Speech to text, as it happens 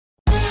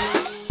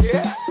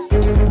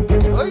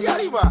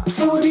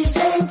Food is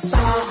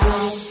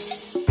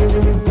spice.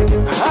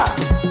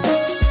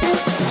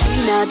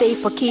 Now they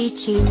for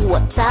kitchen,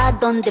 water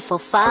done they for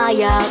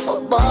fire.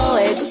 Oh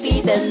boy,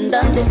 see them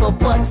done they for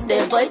pots,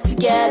 they boy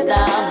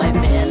together. My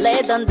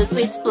belly done the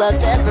sweet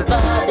plus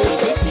everybody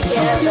get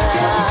together.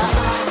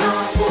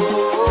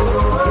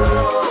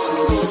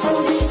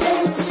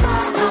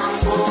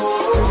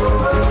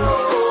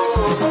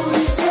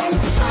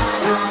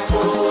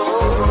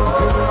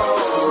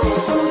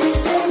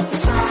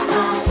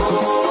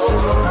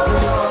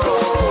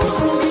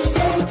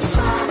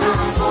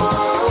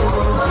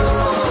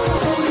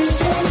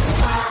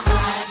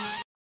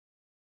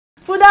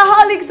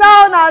 Foodaholics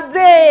on our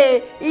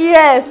day.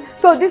 Yes,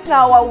 so this is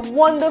our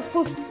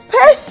wonderful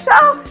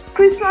special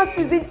Christmas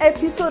season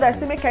episode. I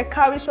say make I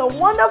carry some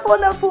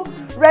wonderful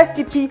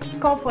recipe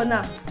come for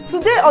now.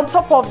 Today on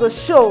top of the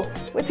show,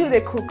 what till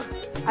they cook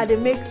and they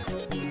make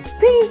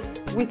things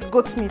with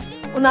goat meat.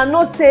 Una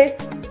know say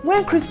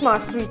when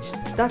Christmas reach,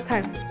 that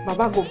time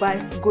Baba go buy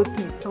goat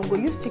meat. Some go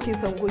use chicken,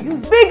 some go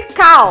use big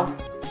cow,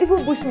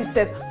 even bush meat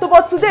self. So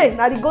but today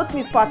now the goat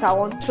meat part I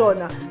want show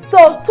now.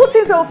 So two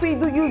things we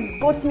do use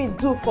goat meat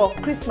do for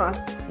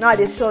Christmas. Now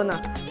they show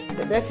now.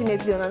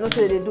 Definitely, and I know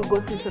say they do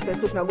goat meat pepper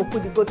soup. Now go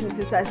put the goat meat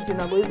inside stew.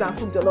 Now go use and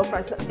cook jollof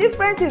rice.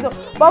 Different things,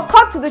 but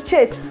cut to the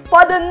chase.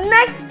 For the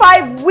next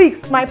 5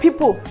 weeks, my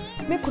people,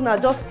 make una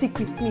just stick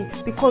with me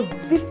because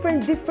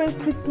different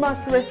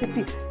Christmas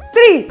recipe.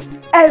 3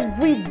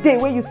 every day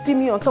when you see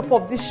me on top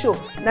of this show.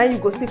 Now you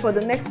go see for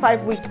the next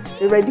 5 weeks.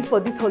 They ready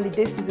for this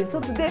holiday season. So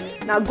today,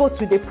 now goat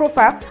with the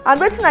profile. And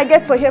waiting I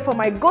get for here for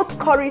my goat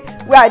curry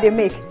where they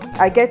make.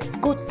 I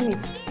get goat meat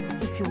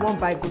if you want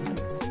buy goat meat.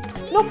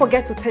 Don't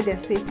forget to tell them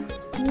say,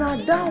 now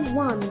that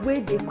one where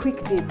they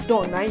quick they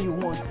done now you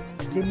want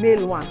the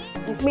male one.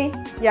 Me,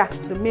 yeah,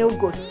 the male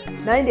goat.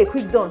 Now they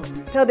quick done.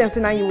 Tell them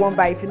say now you want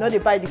buy. If you know they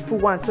buy the full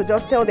one, so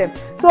just tell them.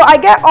 So I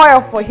get oil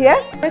for here,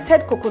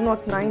 grated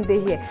coconuts now in there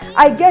here.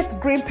 I get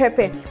green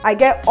pepper, I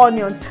get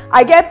onions,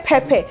 I get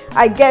pepper,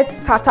 I get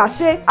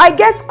tatache, I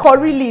get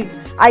curry leaf.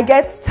 I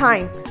get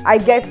thyme, I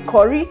get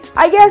curry,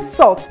 I get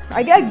salt,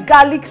 I get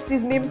garlic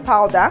seasoning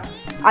powder,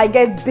 I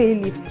get bay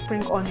leaf,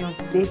 spring onions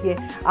dey here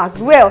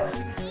as well.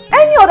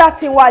 Any other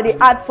thing why they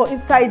add for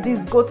inside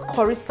this goat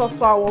curry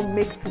sauce I won't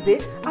make today,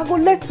 I go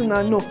let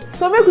una know.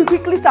 So make we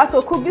quickly start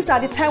to cook. This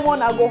at the time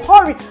one I go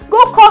hurry.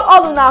 Go call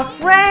all of our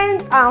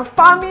friends and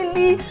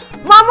family,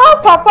 mama,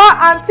 papa,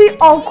 auntie,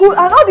 uncle,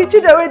 and all the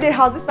children where they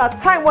house. This at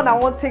time one I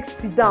want take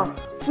sit down.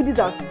 Foodies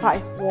and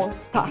spice won't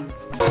start.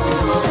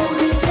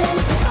 Food is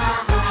spice.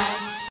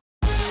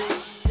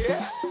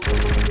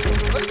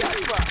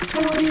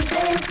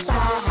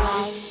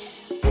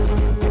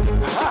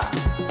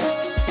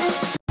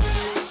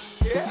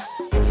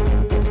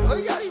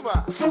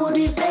 Food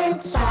is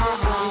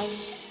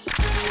spice.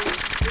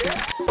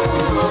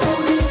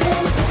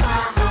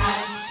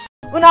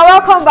 When I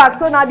welcome back,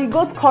 so now the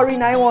goat curry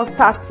now I want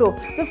start. So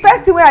the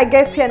first thing where I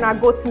get here now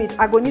goat meat,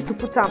 I go need to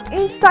put them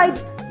inside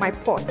my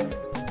pot.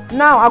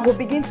 Now I go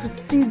begin to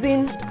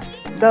season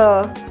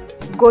the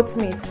goat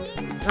meat.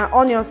 Now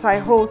onions I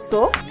hold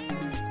so.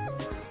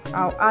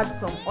 I'll add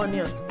some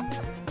onion.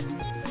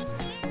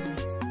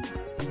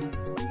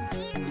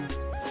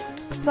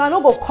 So I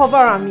don't go cover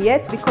them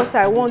yet because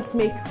I won't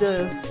make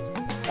the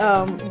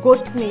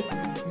goat meat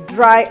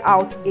dry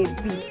out a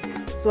bit.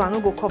 So I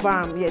don't go cover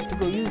them yet.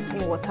 Go use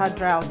in water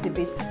dry out a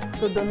bit.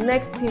 So the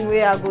next thing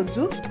where I go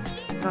do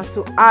now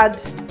to add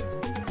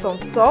some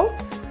salt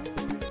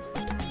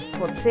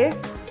for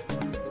taste.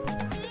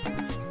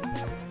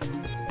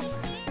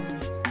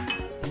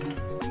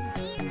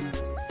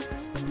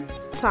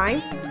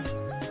 Thyme.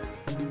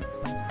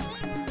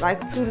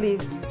 Like 2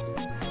 leaves.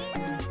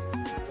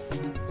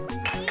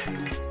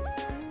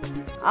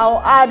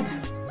 I'll add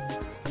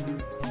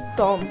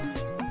some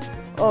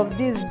of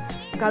this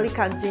garlic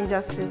and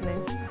ginger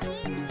seasoning.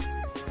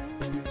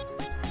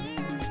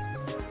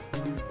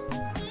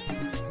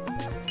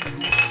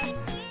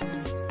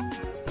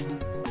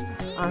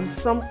 And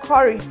some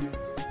curry.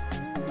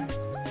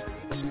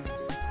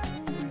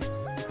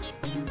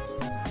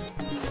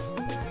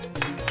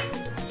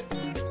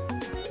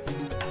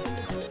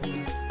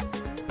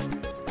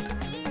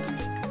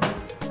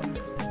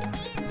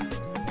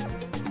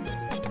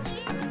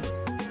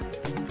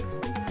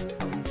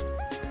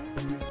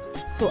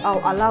 So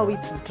I'll allow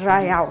it to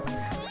dry out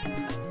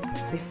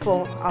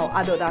before I'll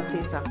add other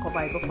things and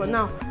cover it. But for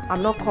now,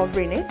 I'm not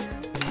covering it.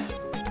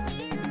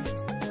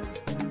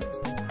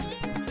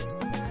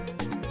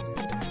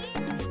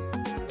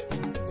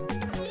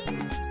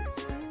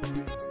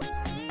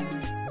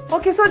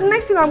 Okay, so the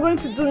next thing I'm going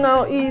to do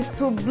now is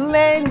to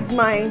blend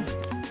my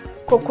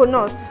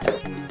coconut.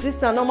 This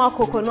is a normal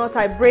coconut.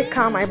 I break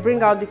them, I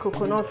bring out the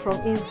coconut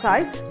from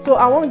inside. So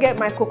I won't get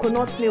my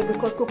coconut milk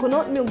because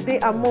coconut milk they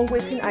among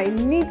waiting I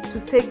need to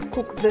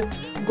cook this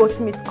goat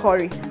meat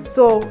curry.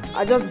 So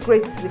I just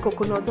grate the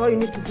coconut. All you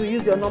need to do,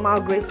 use your normal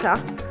grater.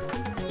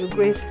 You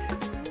grate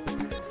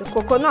the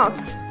coconut.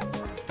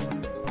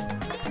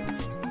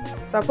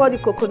 So I pour the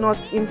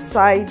coconut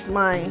inside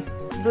my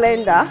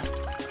blender.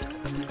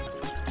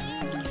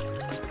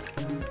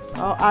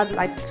 I'll add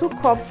like 2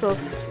 cups of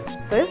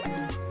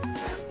this.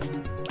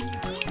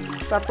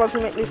 So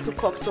approximately 2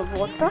 cups of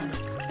water.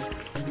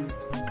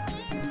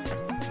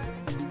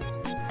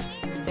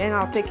 Then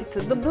I'll take it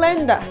to the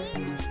blender.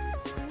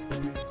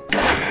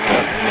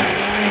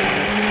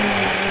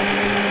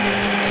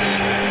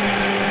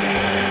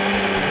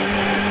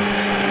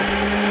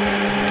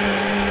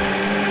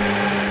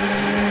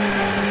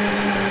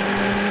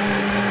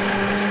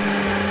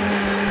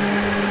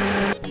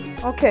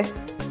 Okay,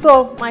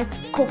 so my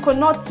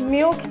coconut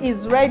milk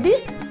is ready.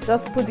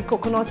 Just put the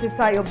coconut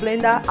inside your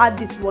blender, add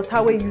this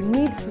water where you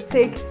need to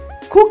take,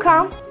 cook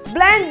them,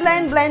 blend,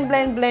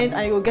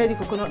 and you will get the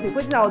coconut milk.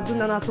 What I will do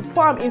now to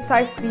pour them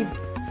inside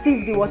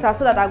sieve the water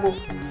so that I go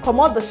come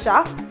out the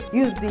shaft,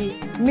 use the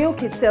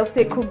milk itself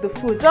to cook the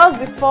food. Just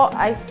before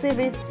I sieve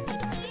it,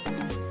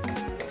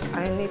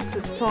 I need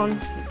to turn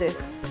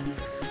this.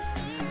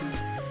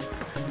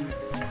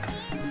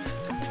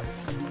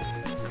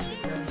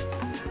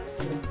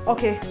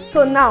 Okay,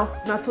 so now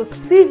to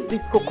sieve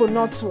this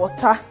coconut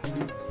water.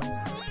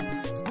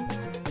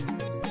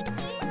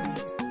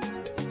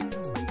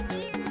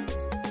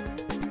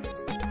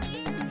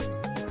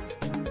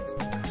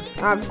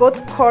 I've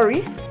got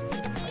curry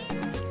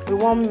we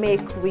want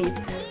make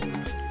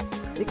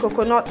with the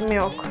coconut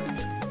milk.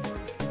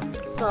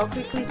 So I'll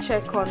quickly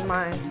check on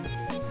my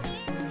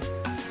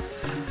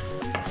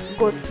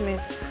goat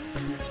meat.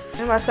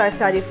 Remember, as I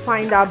said, I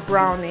find that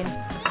browning.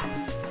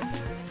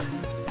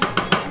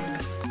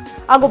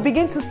 I will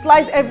begin to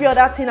slice every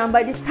other thing, and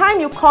by the time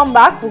you come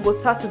back, we will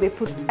start to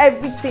put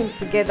everything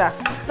together.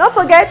 Don't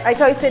forget, I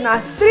tell you, say now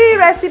 3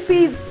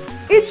 recipes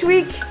each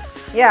week.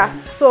 Yeah,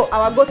 so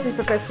our goat meat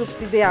pepper soup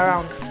is there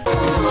around.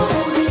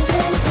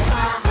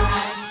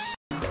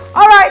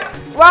 All right,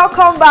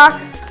 welcome back.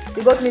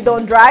 The goat meat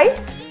don't dry,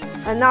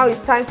 and now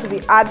it's time to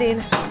be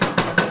adding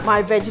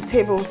my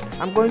vegetables.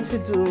 I'm going to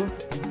do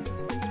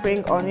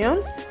spring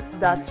onions,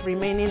 that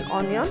remaining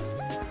onion,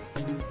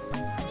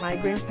 my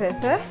green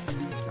pepper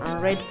and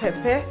red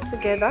pepper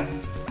together,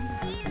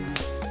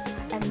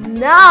 and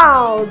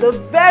now the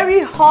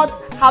very hot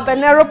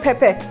habanero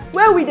pepper,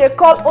 where we they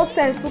call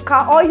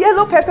osensuka or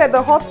yellow pepper,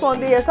 the hot one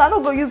there. So I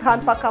don't go use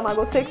hand pack, I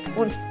go take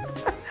spoon.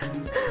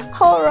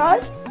 All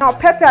right, now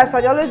pepper, as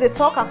I always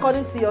talk,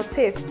 according to your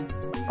taste.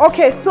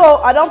 Okay, so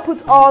I don't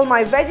put all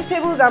my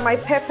vegetables and my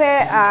pepper,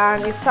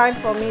 and it's time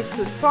for me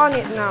to turn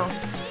it now.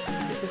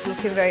 This is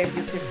looking very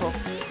beautiful.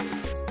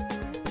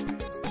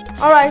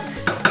 All right,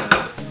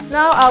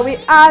 now I will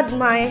add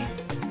my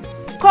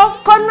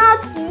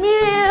coconut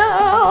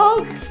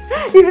milk.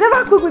 If you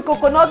never cook with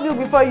coconut milk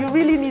before, you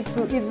really need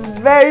to. It's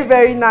very,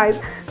 very nice.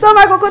 So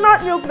my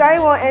coconut milk now it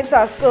won't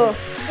enter. So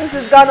this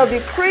is gonna be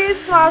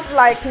Christmas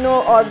like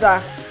no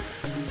other.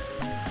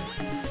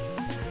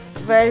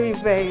 Very,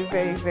 very,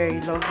 very,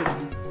 very lovely.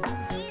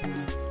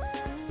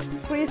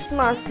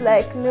 Christmas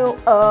like no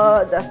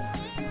other.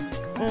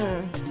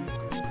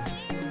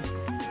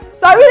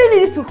 So I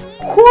really need to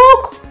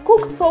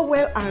cook so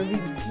well and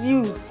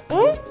reduce,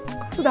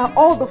 so that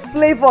all the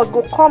flavors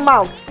will come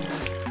out.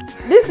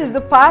 This is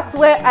the part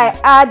where I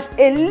add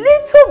a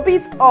little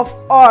bit of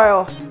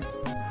oil,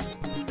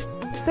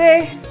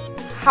 say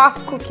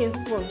half cooking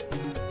spoon.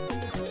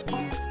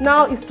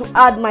 Now is to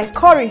add my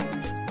curry.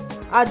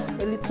 Add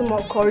a little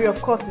more curry, of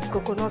course it's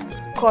coconut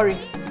curry.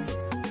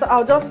 So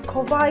I'll just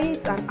cover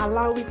it and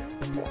allow it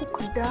to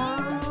cook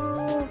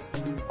down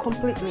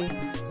completely.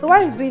 So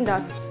while it's doing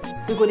that,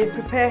 we're going to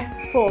prepare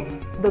for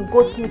the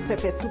goat meat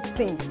pepper soup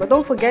things. But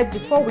don't forget,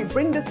 before we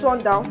bring this one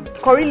down,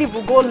 curry leaf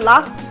will go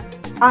last,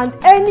 and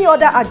any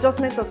other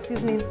adjustment of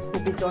seasoning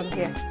will be done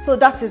here. So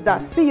that is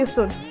that. See you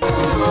soon.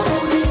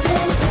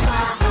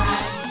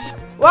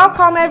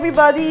 Welcome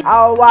everybody.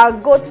 Our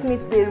goat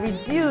meat, they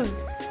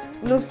reduce.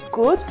 Looks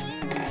good.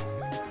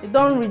 It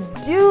don't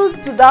reduce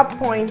to that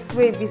point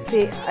where we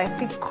say I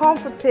feel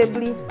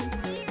comfortably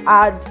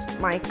add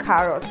my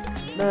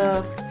carrots.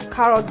 The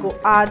carrot will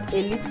add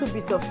a little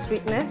bit of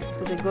sweetness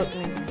to the goat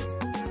meat.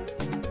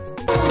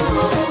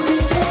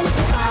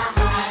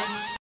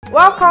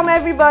 Welcome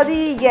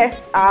everybody.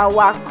 Yes,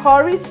 our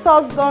curry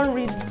sauce done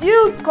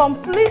reduce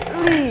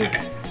completely.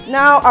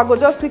 Now I will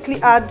just quickly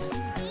add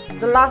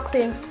the last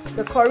thing,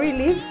 the curry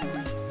leaf,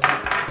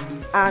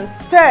 and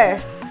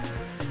stir.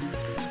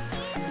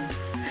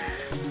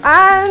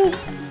 And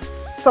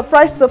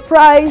surprise,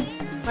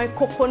 surprise, my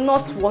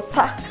coconut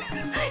water.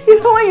 You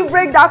know when you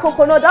break that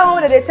coconut, that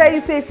one that they tell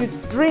you, say if you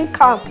drink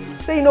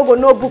say you no go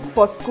no book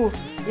for school.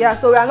 Yeah,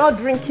 so we are not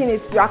drinking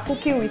it, we are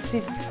cooking with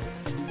it.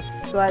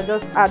 So I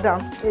just add a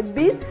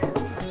bit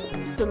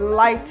to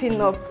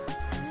lighten up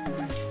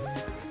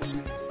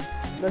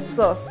the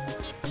sauce.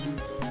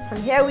 And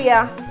here we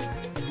are.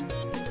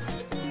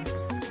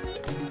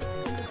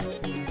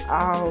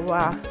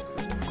 Our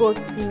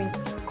goat meat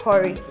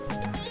curry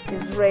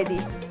is ready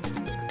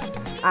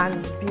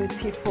and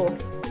beautiful,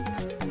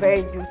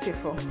 very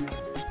beautiful.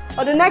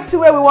 Or the next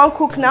way we want to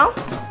cook now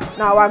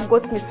our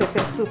goat meat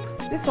pepper soup.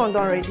 This one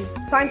done ready.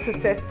 Time to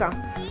test them.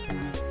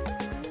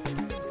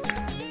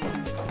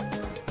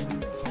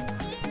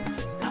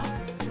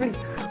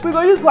 We're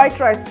going to use white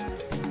rice.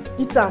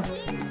 eat them.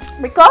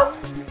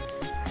 Because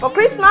for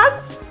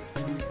Christmas,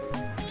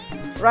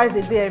 rice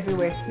a day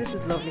everywhere. This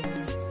is lovely.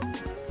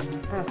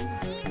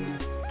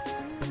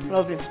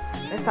 Lovely.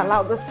 Let's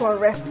allow this one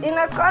rest in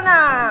a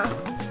corner.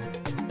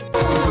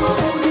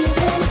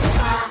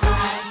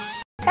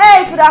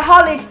 Hey,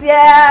 foodaholics,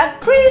 yeah!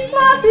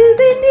 Christmas is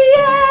in the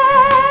air!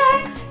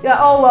 You're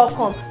all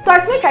welcome. So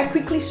I make I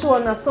quickly show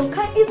on some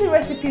kind easy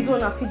recipes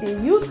when I feed they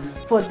use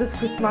for this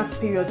Christmas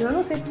period. You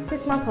know, say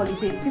Christmas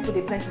holiday, people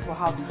they plenty for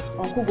house.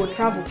 Uncle go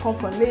travel, come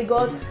from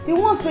Lagos. The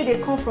ones where they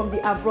come from the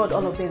abroad,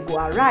 all of them go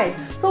arrive.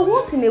 So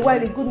once in a while,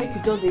 it's good make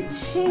you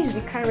just change the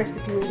kind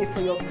recipe ready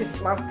for your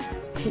Christmas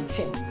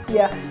kitchen.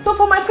 Yeah. So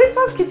for my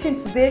Christmas kitchen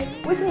today,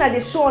 we're seeing that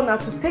they show on how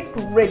to take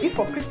ready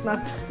for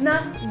Christmas.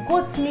 Now,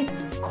 goat meat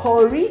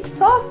curry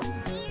sauce,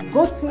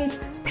 goat meat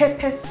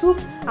pepper soup,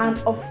 and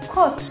of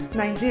course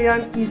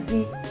Nigerian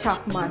easy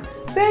Chapman.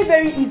 Very,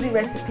 very easy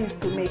recipes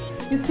to make.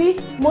 You see,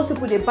 most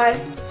people they buy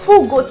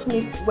full goat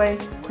meat when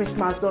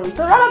Christmas don't reach.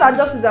 So rather than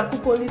just use a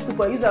cook only soup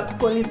or use a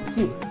cook only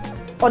stew,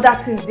 other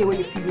things they will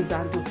if you use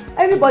and do.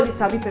 Everybody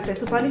sabi pepper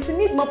soup, and if you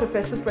need more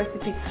pepper soup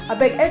recipe, I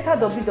beg enter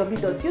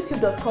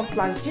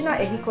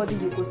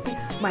www.youtube.com/GinaEhikodi. You go see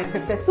my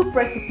pepper soup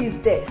recipes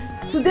there.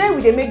 Today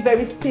we dey make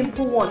very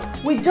simple one.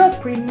 We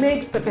just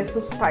pre-made pepper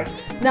soup spice.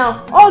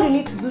 Now all you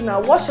need to do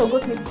now, wash your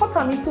goat meat, cut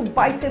them into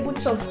biteable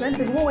chunks. Then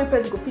the one way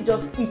person go fit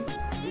just eat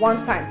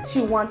one time,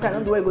 chew one time,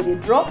 not the way go they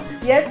draw.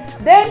 Yes.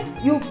 Then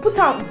you put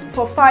them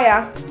for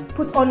fire.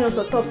 Put onions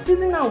on top,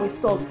 season am with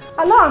salt,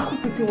 allow am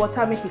cook it in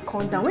water, make it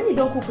come down. When you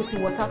don't cook it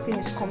in water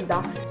finish, come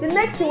down. The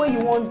next thing you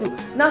want to do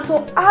now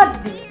to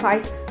add the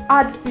spice,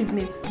 add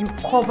seasoning, you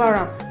cover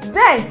am.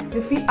 Then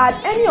you fit add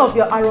any of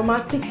your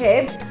aromatic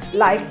herbs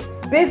like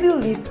basil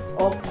leaves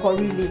or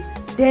curry leaf.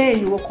 Then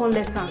you will come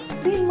let am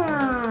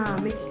simmer,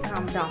 make it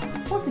calm down.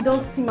 Once you don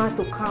simmer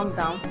to calm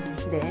down,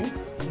 then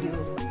you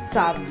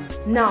serve.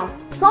 Now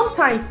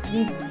sometimes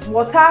the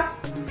water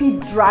fit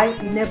dry,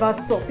 e never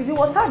soft. If the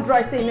water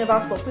dry, say e never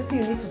soft, wetin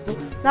you need to do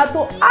now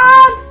to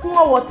add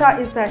small water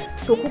inside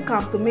to cook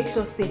am to make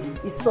sure say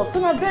e soft. So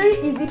na very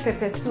easy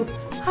pepper soup.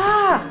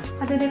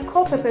 And then they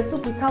call pepper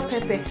soup without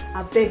pepper.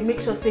 Abeg make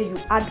sure say you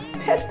add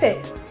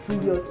pepper to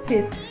your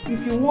taste.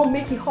 If you want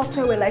make it hot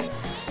well like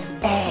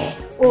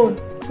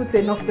put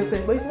enough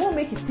pepper, but if you want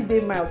make it still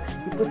dey mild,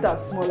 you put am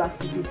small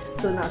as e be.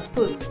 So na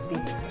so be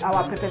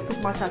our pepper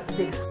soup matter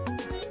today.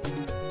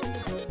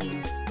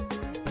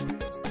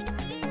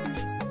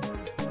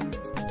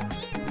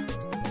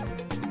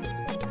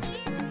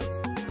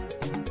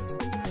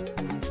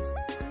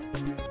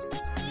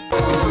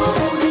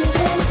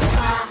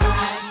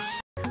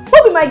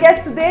 My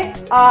guest today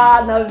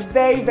a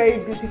very, very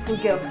beautiful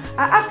girl.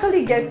 I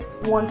actually get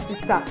one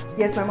sister.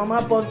 Yes, my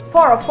mama born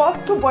 4 of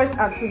us, 2 boys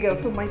and 2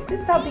 girls. So my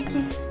sister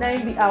Vicky now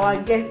be our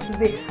guest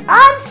today,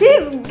 and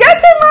she's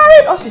getting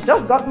married, or she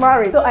just got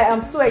married. So I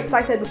am so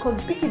excited because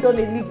Vicky don't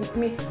live with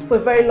me for a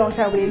very long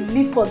time. We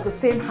live for the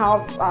same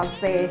house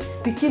as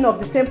Vicky of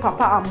the same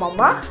papa and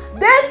mama.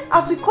 Then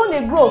as we come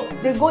they grow,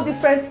 they go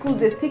different schools,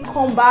 they still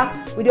come back.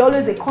 We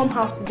always they come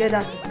house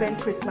together to spend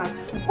Christmas.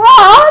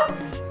 But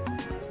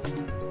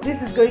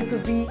this is going to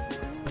be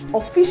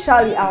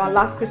officially our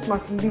last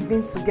Christmas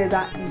living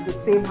together in the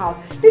same house.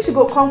 If she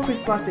go come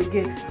Christmas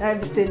again, then I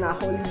be saying na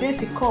holiday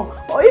she come.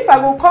 Or if I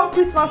go come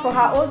Christmas for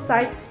her own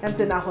side, I'm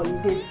saying na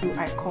holiday too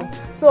I come.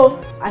 So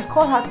I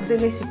call her today,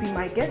 may she be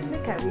my guest,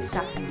 make I wish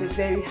her a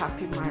very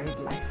happy married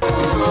life.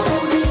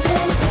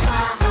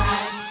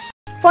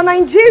 For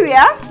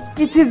Nigeria,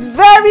 it is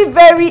very,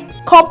 very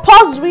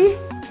compulsory.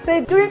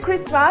 Say during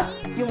Christmas,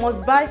 you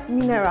must buy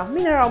mineral.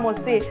 Mineral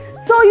must dey.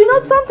 So you know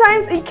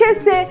sometimes in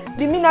case say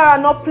the mineral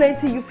not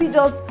plenty, you fit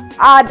just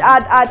add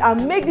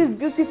and make this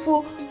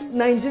beautiful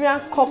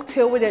Nigerian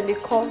cocktail wey they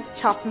call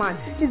Chapman.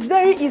 It's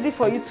very easy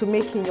for you to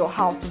make in your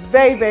house.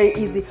 Very, very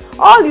easy.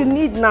 All you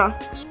need now,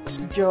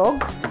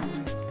 jug,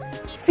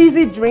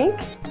 fizzy drink,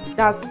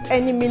 that's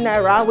any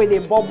mineral where they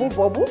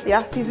bubble,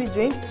 yeah, fizzy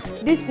drink.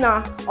 This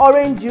now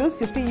orange juice,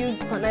 you can use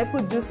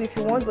pineapple juice if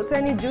you want, but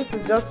any juice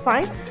is just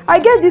fine. I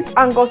get this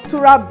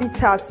Angostura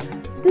bitters.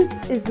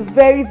 This is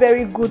very,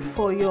 very good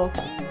for your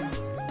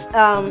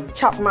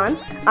Chapman,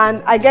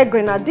 and I get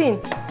grenadine.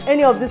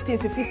 Any of these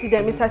things, if you see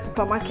them inside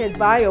supermarket,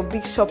 buy or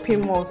big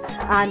shopping malls.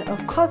 And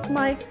of course,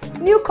 my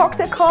new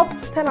cocktail cup.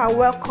 Tell her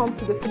welcome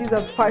to the Foodies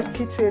and Spice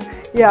kitchen.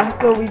 Yeah,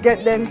 so we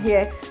get them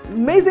here.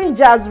 Amazing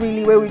jazz,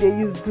 really, where we they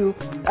use to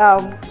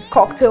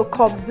cocktail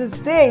cups these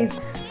days.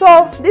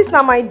 So this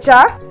now my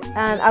jar,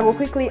 and I will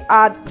quickly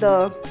add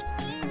the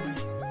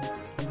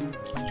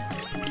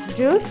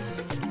juice,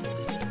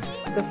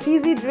 the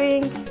fizzy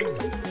drink,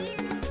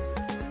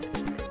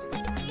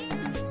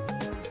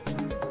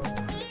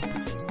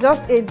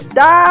 just a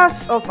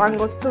dash of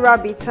Angostura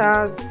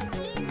bitters.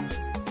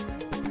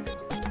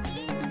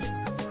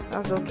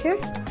 That's okay.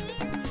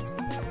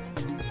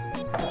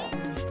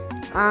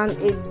 And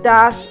a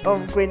dash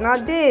of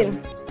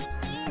grenadine.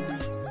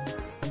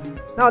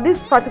 Now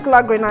this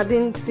particular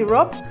grenadine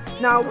syrup,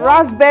 now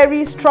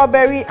raspberry,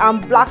 strawberry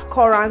and black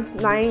currant,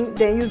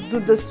 then use do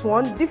this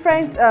one.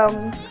 Different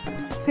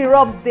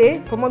syrups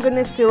day,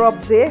 pomegranate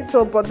syrup day.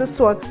 So, but this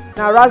one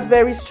now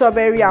raspberry,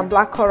 strawberry, and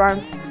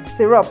blackcurrant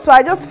syrup. So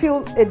I just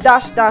feel a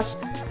dash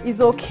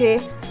is okay.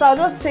 So I'll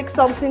just take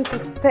something to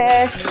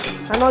stir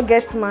and not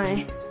get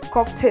my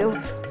cocktail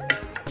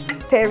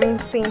stirring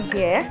thing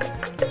here.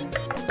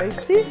 So you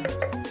see,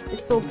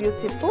 it's so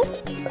beautiful.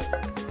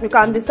 You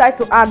can decide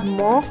to add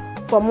more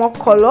for more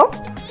color,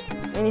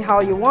 anyhow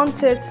you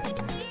want it.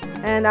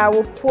 And I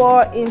will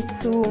pour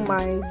into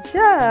my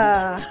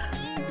jar.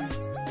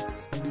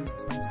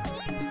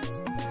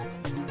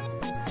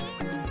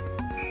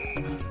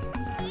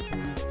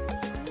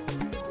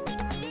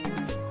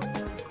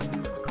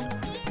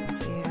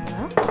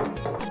 Yeah.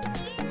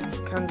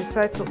 You can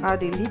decide to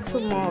add a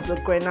little more of the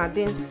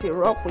grenadine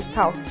syrup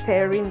without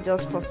stirring,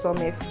 just for some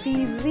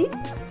fizzy.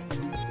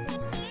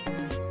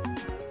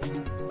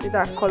 See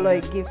that color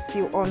it gives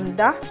you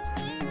under.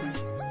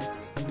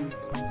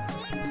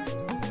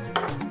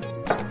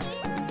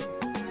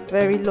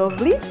 Very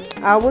lovely.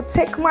 I will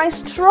take my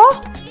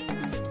straw.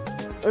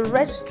 A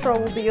red straw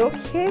will be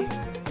okay.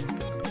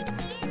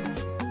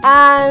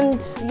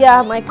 And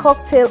yeah, my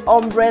cocktail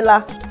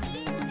umbrella.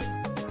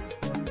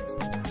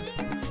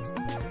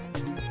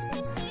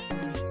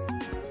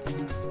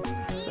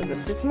 So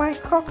this is my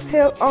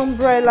cocktail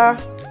umbrella.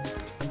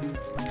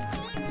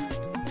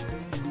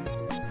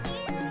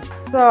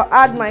 So I'll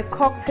add my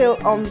cocktail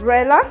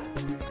umbrella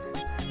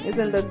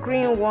using the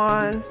green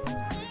one.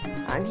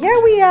 And here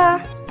we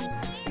are.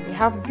 We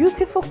have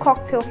beautiful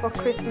cocktail for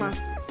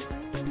Christmas.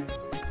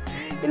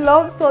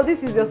 So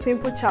this is your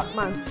simple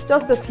Chapman.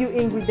 Just a few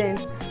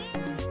ingredients.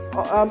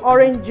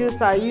 Orange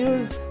juice I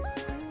used,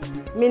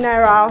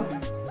 mineral,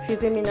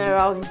 fizzy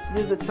mineral,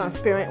 use the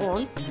transparent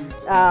ones,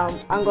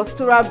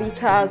 Angostura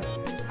bitters,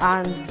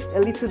 and a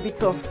little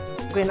bit of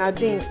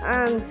grenadine,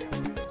 and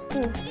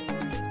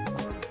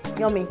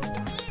yummy.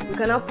 You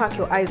can now pack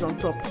your ice on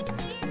top,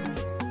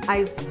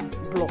 ice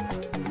block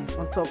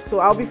on top. So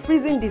I'll be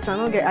freezing this. I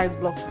don't get ice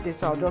block today,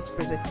 so I'll just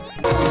freeze it.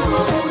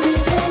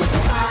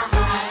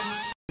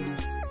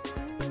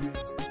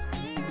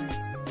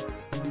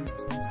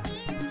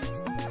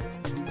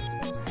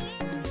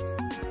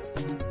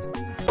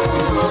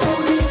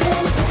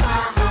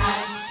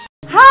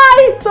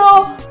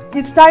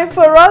 It's time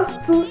for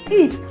us to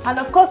eat, and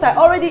of course I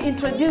already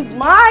introduced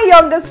my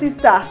younger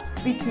sister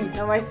Vicky,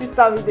 and my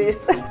sister with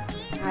this.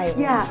 Hi.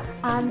 Yeah,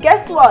 and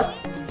guess what?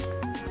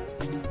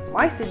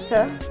 My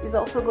sister is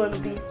also going to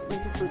be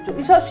Mrs. Ojo.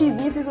 You sure she's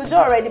Mrs. Ojo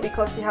already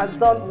because she has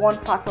done one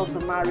part of the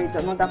marriage,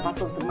 another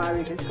part of the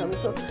marriage is coming.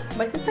 So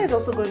my sister is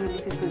also going to be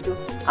Mrs. Ojo.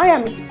 I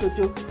am Mrs.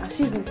 Ojo and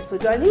she's Mrs.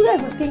 Ojo. And you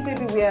guys would think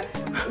maybe we're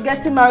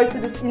getting married to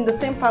this in the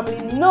same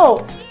family.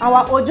 No,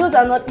 our Ojos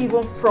are not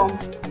even from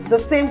the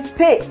same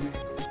state.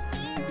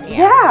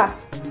 Yeah.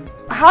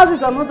 Hers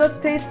is another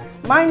state,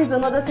 mine is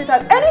another state,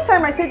 and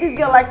anytime I say this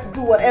girl likes to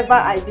do whatever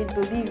I did,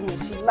 believe me,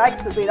 she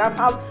likes to do it. I'm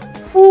her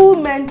full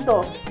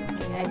mentor.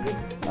 Yeah, I agree.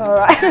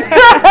 Alright.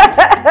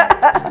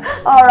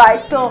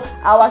 Alright, so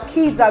our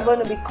kids are going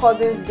to be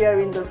cousins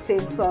bearing the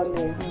same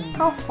surname.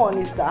 How fun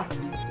is that?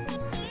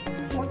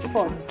 Much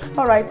fun.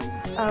 Alright,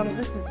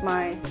 this is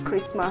my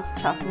Christmas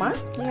Chapman.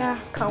 Yeah.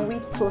 Can we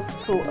toast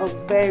to a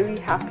very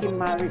happy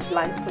married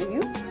life for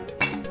you?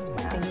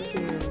 Thank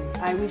you.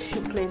 I wish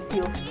you plenty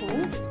of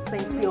twins,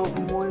 plenty of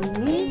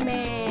money,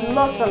 Amen.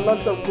 Lots and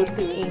lots of good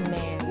things.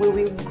 Amen. We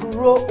will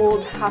grow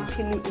old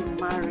happily in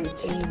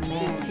marriage.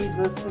 Amen. In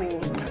Jesus'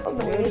 name. Oh,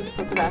 no, we need to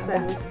talk to that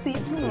and we see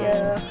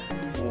here.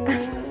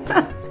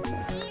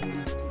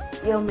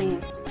 Yummy.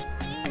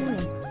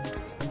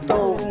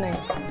 So, Very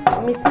nice.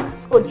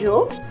 Mrs.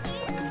 Ojo,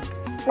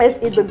 let's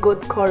eat the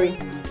goat curry.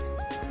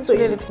 So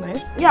it looks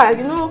nice. Yeah,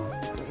 you know,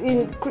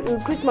 in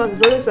Christmas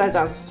it's always rice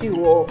and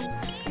stew or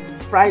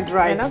fried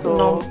rice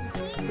or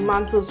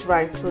tomatoes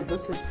rice. So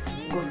this is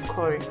goat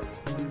curry.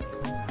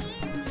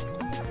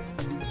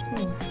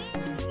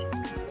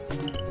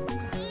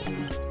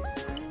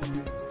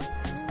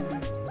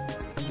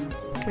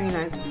 Very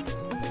nice.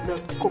 The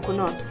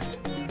coconut,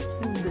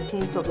 the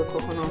hint of the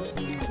coconut. I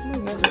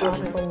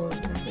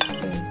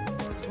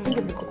think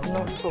it's the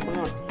coconut.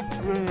 Coconut.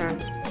 Very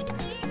nice.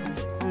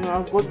 And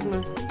our goat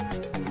milk.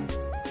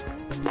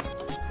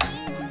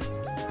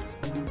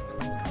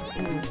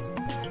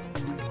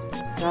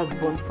 That's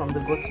burnt from the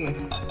goat milk.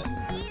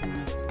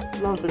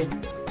 Lovely.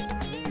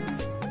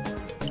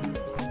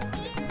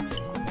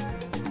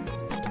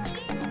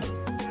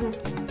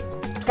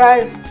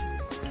 Guys,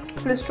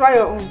 please try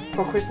your own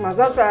for Christmas.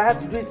 That's why I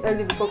had to do it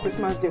early before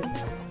Christmas Day.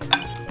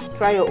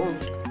 Try your own.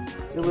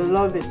 You will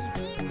love it.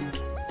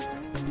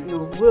 You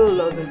will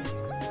love it.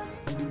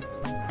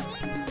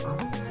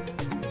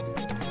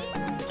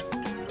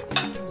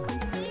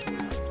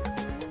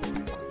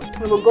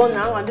 We will go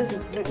now, and this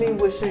is me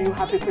wishing you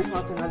happy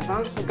Christmas in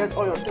advance. You get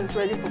all your things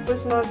ready for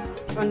Christmas.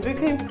 And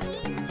Vicky,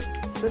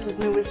 this is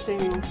me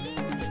wishing you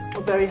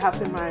a very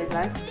happy married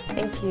life.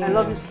 Thank you. I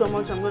love you so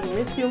much. I'm going to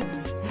miss you.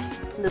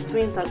 The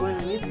twins are going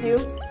to miss you.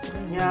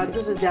 Yeah,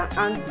 this is their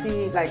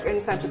auntie. Like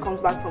anytime she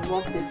comes back from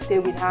work, they stay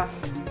with her,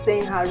 stay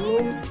in her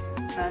room.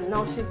 And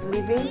now she's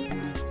leaving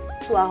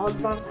to her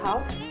husband's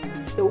house.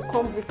 they will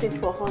come visit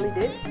for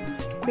holiday.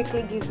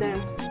 Quickly give them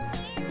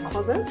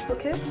cousins,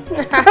 okay?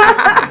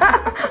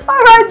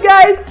 Alright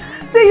guys,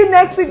 see you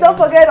next week. Don't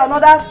forget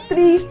another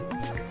 3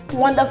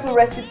 wonderful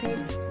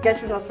recipes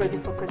getting us ready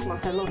for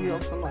Christmas. I love you all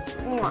so much.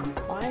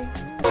 Mwah.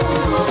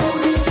 Bye.